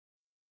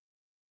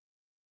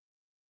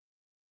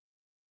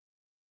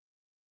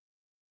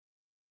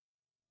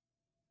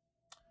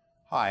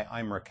Hi,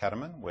 I'm Rick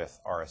Hedeman with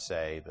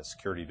RSA, the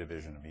Security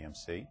Division of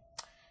EMC. And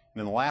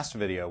in the last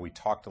video, we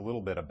talked a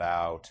little bit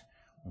about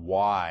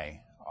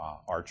why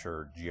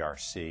Archer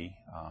GRC,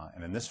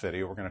 and in this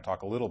video, we're going to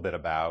talk a little bit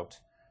about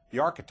the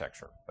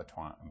architecture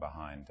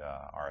behind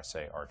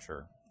RSA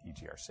Archer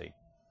EGRC.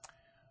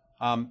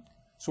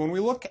 So when we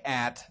look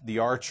at the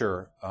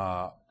Archer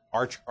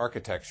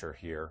architecture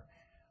here,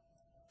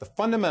 the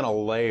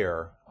fundamental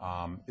layer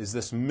is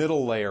this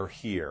middle layer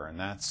here, and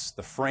that's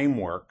the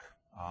framework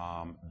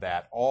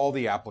that all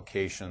the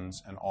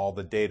applications and all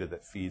the data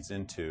that feeds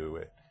into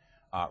it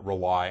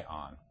rely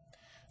on.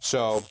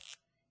 So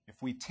if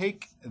we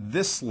take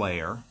this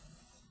layer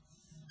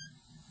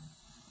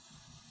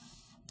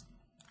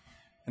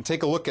and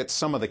take a look at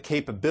some of the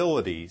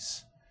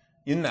capabilities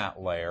in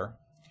that layer,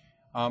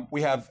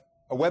 we have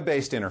a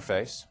web-based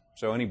interface,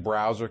 so any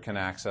browser can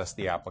access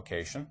the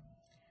application.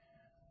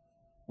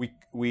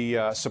 We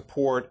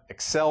support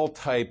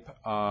Excel-type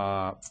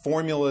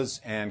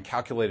formulas and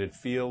calculated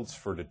fields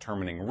for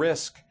determining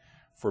risk,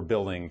 for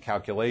building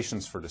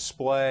calculations for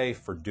display,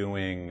 for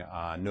doing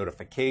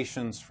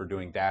notifications, for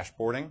doing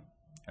dashboarding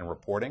and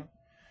reporting.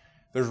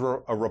 There's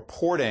a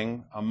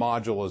reporting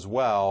module as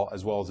well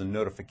as a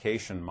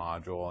notification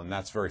module, and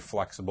that's very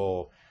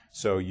flexible,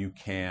 so you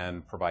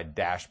can provide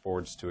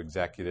dashboards to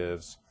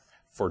executives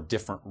for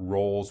different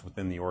roles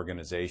within the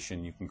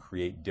organization. You can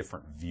create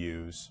different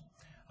views.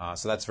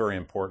 So that's very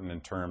important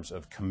in terms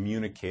of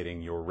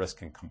communicating your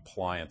risk and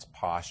compliance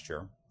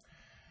posture.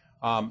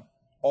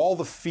 All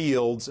the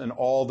fields and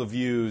all the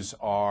views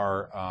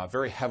are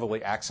very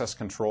heavily access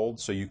controlled,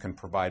 so you can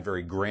provide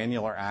very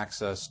granular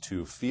access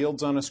to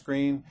fields on a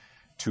screen,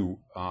 to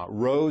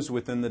rows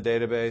within the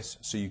database,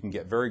 so you can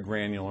get very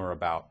granular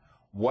about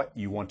what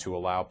you want to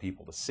allow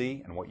people to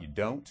see and what you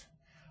don't.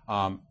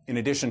 In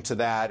addition to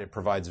that, it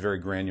provides very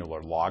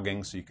granular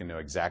logging, so you can know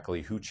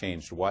exactly who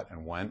changed what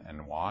and when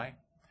and why.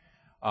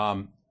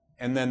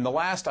 And then the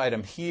last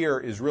item here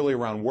is really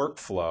around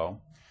workflow.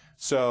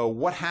 So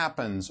what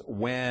happens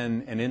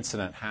when an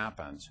incident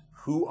happens?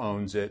 Who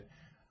owns it?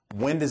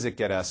 When does it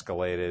get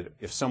escalated?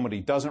 If somebody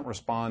doesn't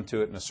respond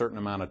to it in a certain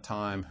amount of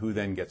time, who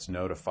then gets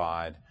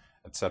notified,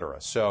 etc.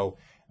 So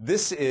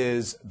this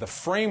is the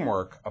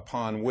framework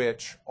upon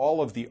which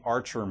all of the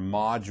Archer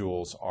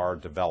modules are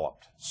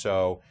developed.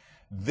 So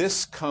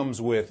this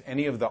comes with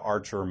any of the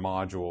Archer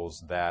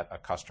modules that a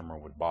customer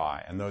would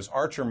buy. And those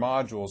Archer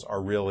modules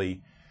are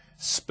really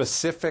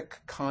specific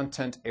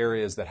content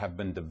areas that have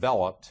been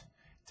developed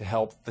to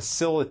help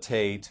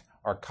facilitate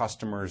our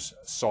customers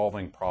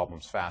solving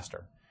problems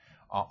faster.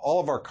 All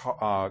of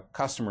our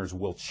customers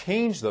will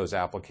change those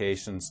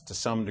applications to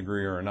some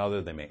degree or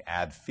another. They may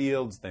add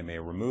fields, they may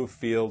remove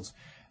fields,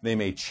 they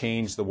may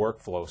change the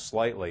workflow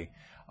slightly.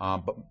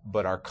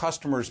 But our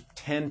customers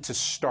tend to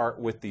start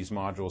with these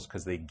modules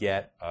because they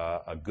get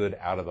a good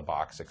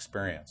out-of-the-box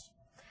experience.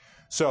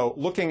 So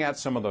looking at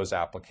some of those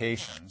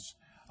applications,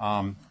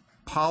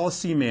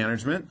 policy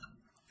management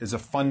is a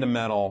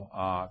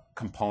fundamental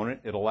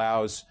component. It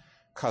allows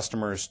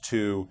customers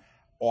to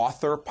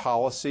author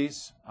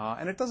policies,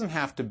 and it doesn't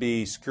have to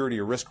be security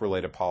or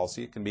risk-related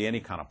policy. It can be any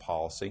kind of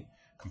policy,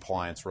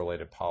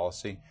 compliance-related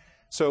policy.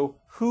 So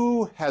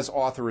who has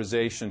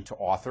authorization to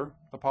author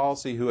the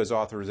policy? Who has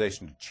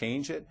authorization to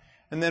change it?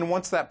 And then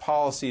once that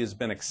policy has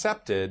been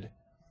accepted,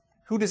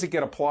 who does it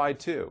get applied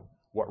to?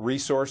 What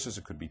resources?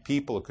 It could be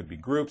people, it could be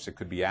groups, it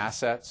could be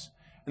assets.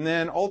 And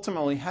then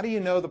ultimately, how do you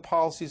know the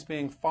policy is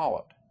being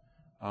followed?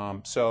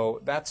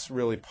 So that's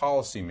really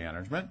policy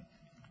management.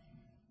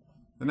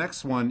 The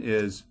next one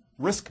is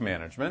risk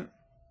management.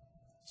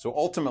 So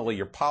ultimately,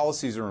 your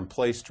policies are in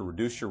place to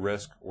reduce your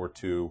risk or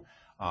to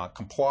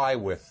comply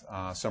with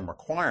some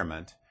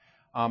requirement.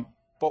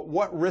 But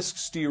what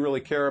risks do you really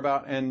care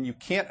about? And you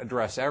can't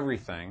address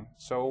everything.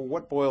 So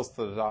what boils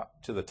to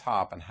the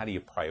top, and how do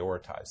you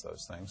prioritize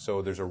those things?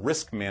 So there's a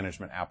risk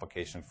management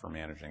application for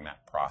managing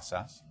that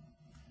process.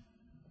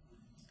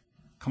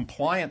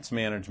 Compliance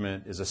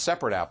management is a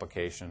separate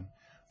application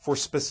for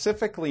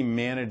specifically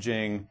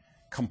managing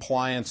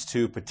compliance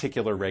to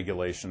particular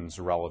regulations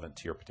relevant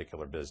to your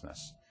particular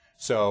business.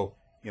 So,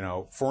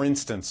 for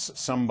instance,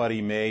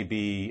 somebody may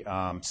be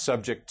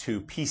subject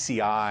to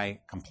PCI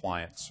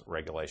compliance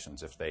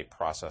regulations if they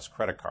process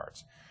credit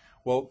cards.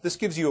 Well, this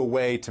gives you a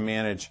way to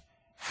manage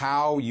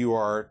how you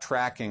are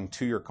tracking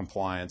to your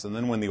compliance, and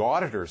then when the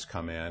auditors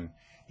come in,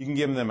 you can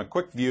give them a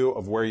quick view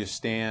of where you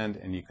stand,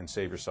 and you can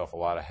save yourself a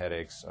lot of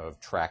headaches of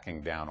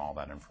tracking down all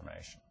that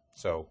information.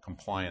 So,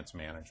 compliance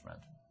management.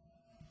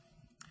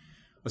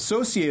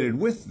 Associated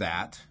with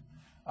that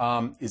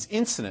is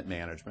incident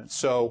management.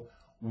 So,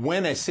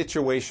 when a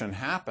situation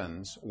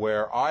happens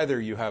where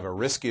either you have a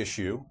risk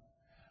issue,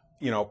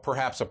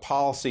 perhaps a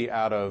policy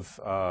out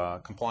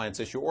of compliance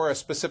issue, or a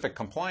specific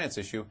compliance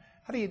issue,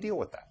 how do you deal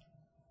with that,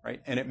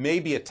 right? And it may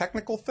be a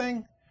technical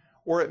thing,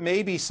 or it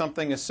may be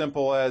something as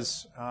simple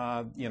as,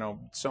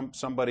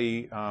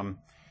 somebody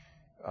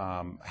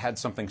had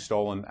something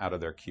stolen out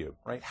of their cube,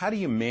 right? How do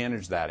you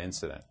manage that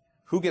incident?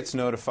 Who gets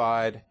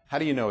notified? How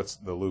do you know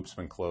the loop's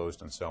been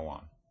closed, and so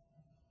on?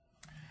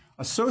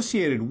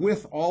 Associated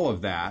with all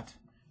of that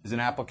is an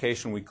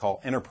application we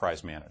call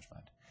enterprise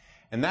management.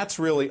 And that's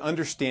really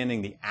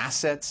understanding the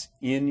assets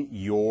in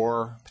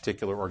your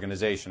particular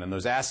organization. And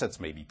those assets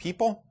may be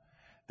people,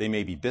 they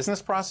may be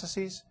business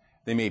processes,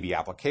 they may be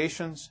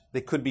applications,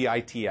 they could be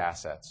IT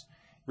assets.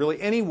 Really,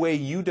 any way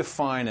you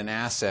define an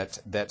asset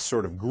that's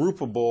sort of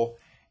groupable,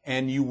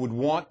 and you would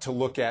want to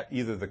look at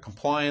either the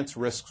compliance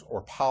risks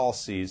or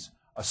policies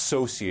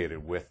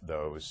associated with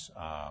those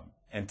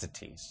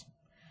entities.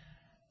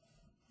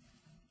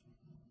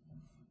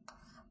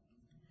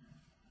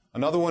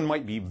 Another one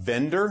might be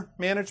vendor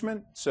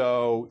management.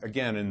 So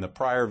again, in the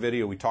prior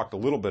video, we talked a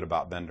little bit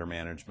about vendor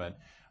management,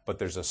 but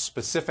there's a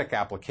specific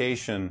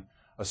application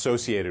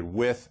associated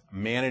with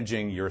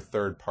managing your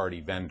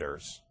third-party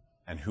vendors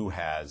and who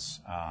has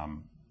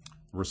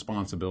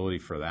responsibility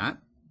for that.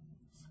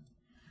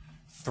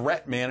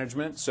 Threat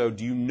management. So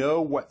do you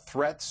know what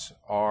threats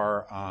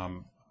are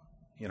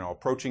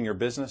approaching your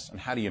business, and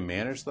how do you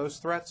manage those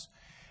threats?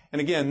 And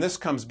again, this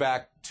comes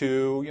back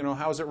to,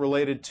 how is it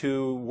related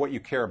to what you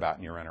care about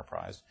in your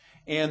enterprise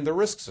and the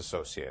risks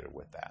associated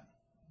with that.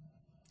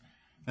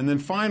 And then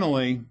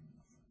finally,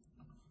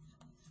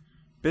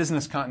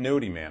 business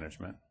continuity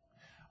management.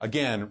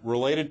 Again,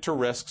 related to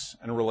risks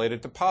and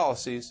related to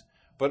policies,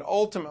 but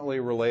ultimately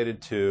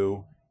related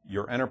to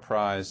your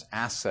enterprise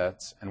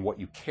assets and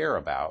what you care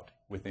about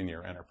within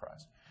your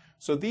enterprise.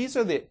 So these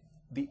are the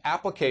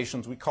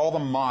applications, we call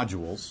them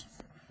modules,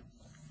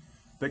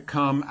 that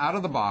come out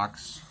of the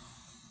box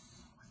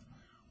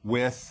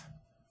with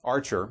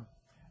Archer.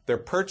 They're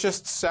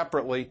purchased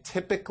separately.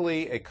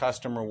 Typically, a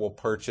customer will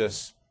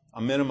purchase a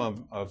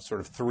minimum of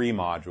sort of 3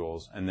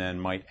 modules and then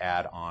might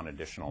add on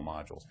additional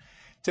modules.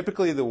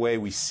 Typically, the way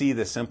we see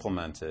this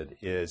implemented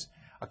is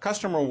a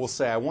customer will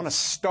say, I want to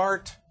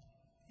start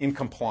in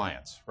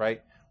compliance,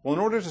 right? Well, in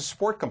order to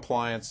support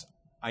compliance,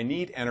 I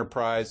need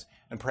enterprise,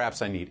 and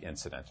perhaps I need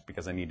incident,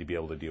 because I need to be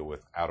able to deal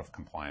with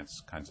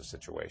out-of-compliance kinds of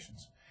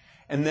situations.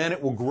 And then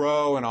it will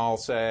grow, and I'll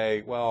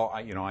say, well,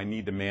 I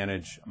need to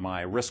manage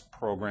my risk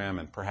program,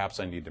 and perhaps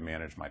I need to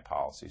manage my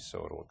policies,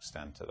 so it'll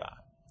extend to that.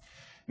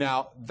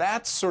 Now,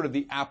 that's sort of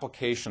the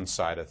application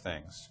side of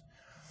things.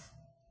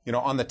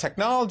 On the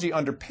technology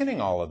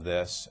underpinning all of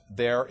this,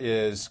 there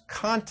is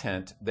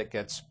content that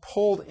gets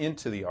pulled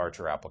into the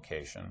Archer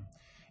application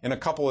in a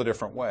couple of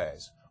different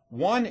ways.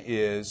 One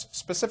is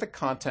specific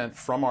content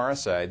from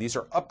RSA. These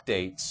are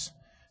updates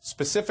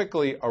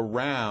specifically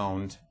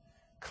around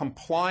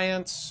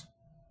compliance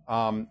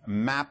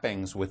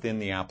mappings within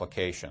the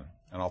application,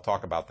 and I'll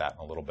talk about that in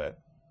a little bit.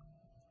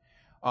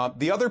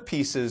 The other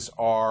pieces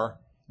are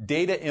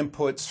data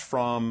inputs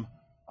from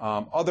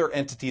other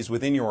entities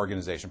within your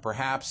organization.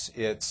 Perhaps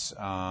it's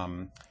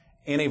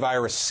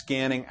antivirus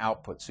scanning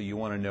output, so you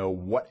want to know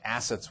what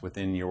assets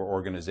within your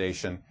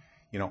organization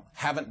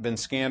haven't been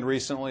scanned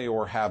recently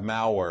or have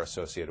malware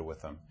associated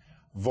with them.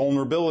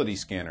 Vulnerability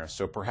scanners,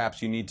 so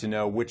perhaps you need to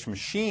know which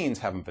machines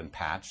haven't been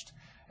patched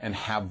and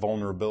have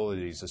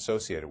vulnerabilities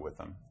associated with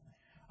them.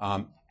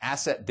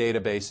 Asset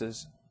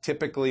databases.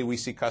 Typically, we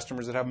see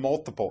customers that have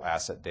multiple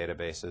asset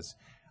databases.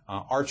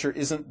 Archer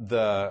isn't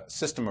the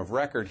system of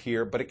record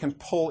here, but it can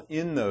pull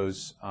in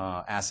those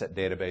asset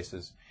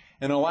databases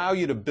and allow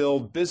you to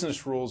build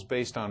business rules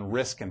based on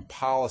risk and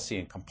policy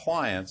and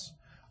compliance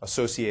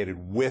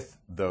associated with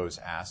those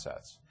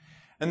assets.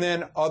 And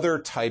then other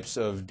types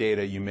of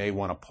data you may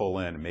want to pull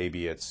in.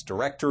 Maybe it's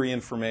directory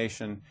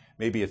information,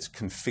 maybe it's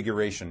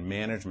configuration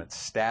management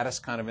status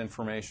kind of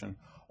information.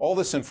 All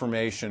this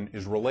information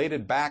is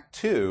related back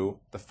to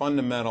the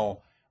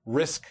fundamental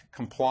risk,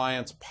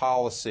 compliance,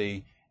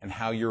 policy, and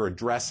how you're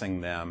addressing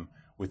them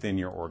within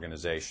your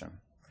organization.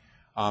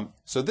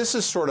 So this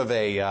is sort of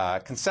a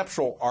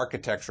conceptual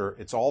architecture.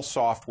 It's all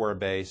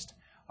software-based.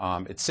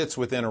 It sits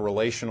within a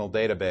relational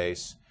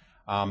database.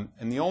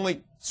 And the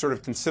only sort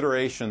of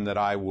consideration that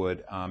I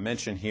would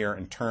mention here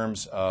in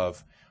terms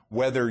of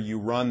whether you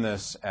run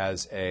this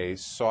as a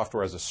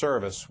software as a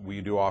service,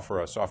 we do offer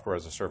a software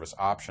as a service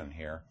option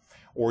here,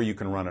 or you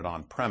can run it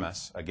on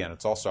premise. Again,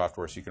 it's all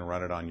software, so you can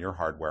run it on your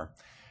hardware.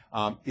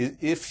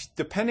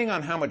 Depending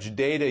on how much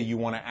data you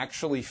want to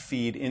actually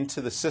feed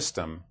into the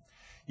system,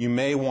 you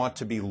may want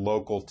to be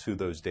local to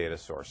those data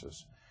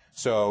sources.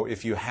 So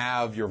if you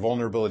have your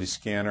vulnerability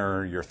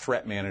scanner, your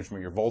threat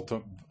management,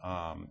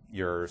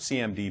 your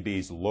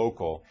CMDBs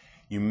local,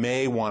 you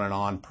may want an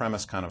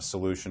on-premise kind of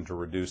solution to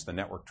reduce the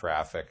network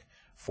traffic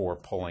for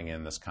pulling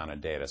in this kind of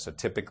data. So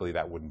typically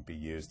that wouldn't be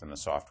used in a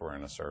software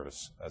as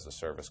a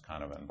service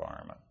kind of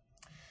environment.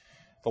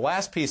 The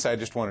last piece I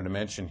just wanted to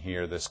mention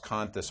here, this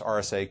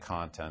RSA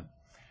content.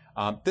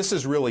 This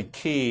is really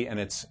key, and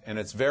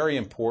it's very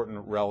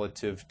important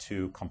relative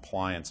to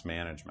compliance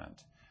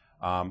management.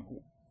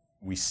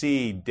 We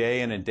see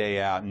day in and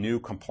day out new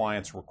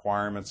compliance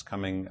requirements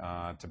coming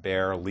to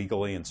bear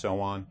legally and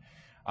so on.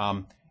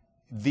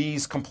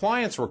 These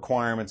compliance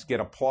requirements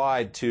get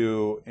applied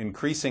to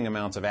increasing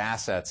amounts of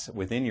assets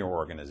within your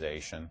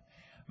organization.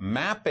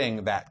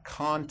 Mapping that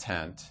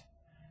content,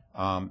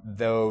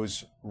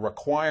 those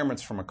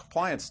requirements from a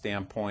compliance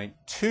standpoint,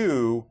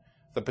 to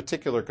the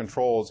particular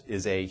controls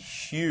is a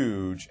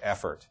huge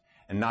effort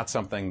and not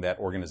something that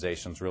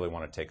organizations really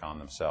want to take on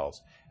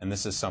themselves. And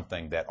this is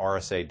something that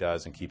RSA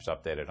does and keeps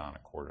updated on a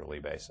quarterly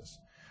basis.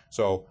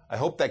 So I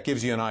hope that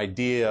gives you an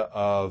idea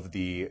of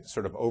the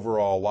sort of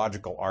overall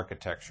logical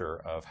architecture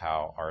of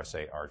how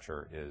RSA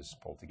Archer is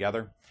pulled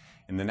together.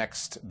 In the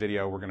next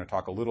video, we're going to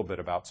talk a little bit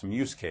about some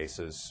use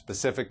cases,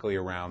 specifically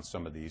around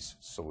some of these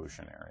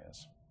solution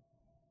areas.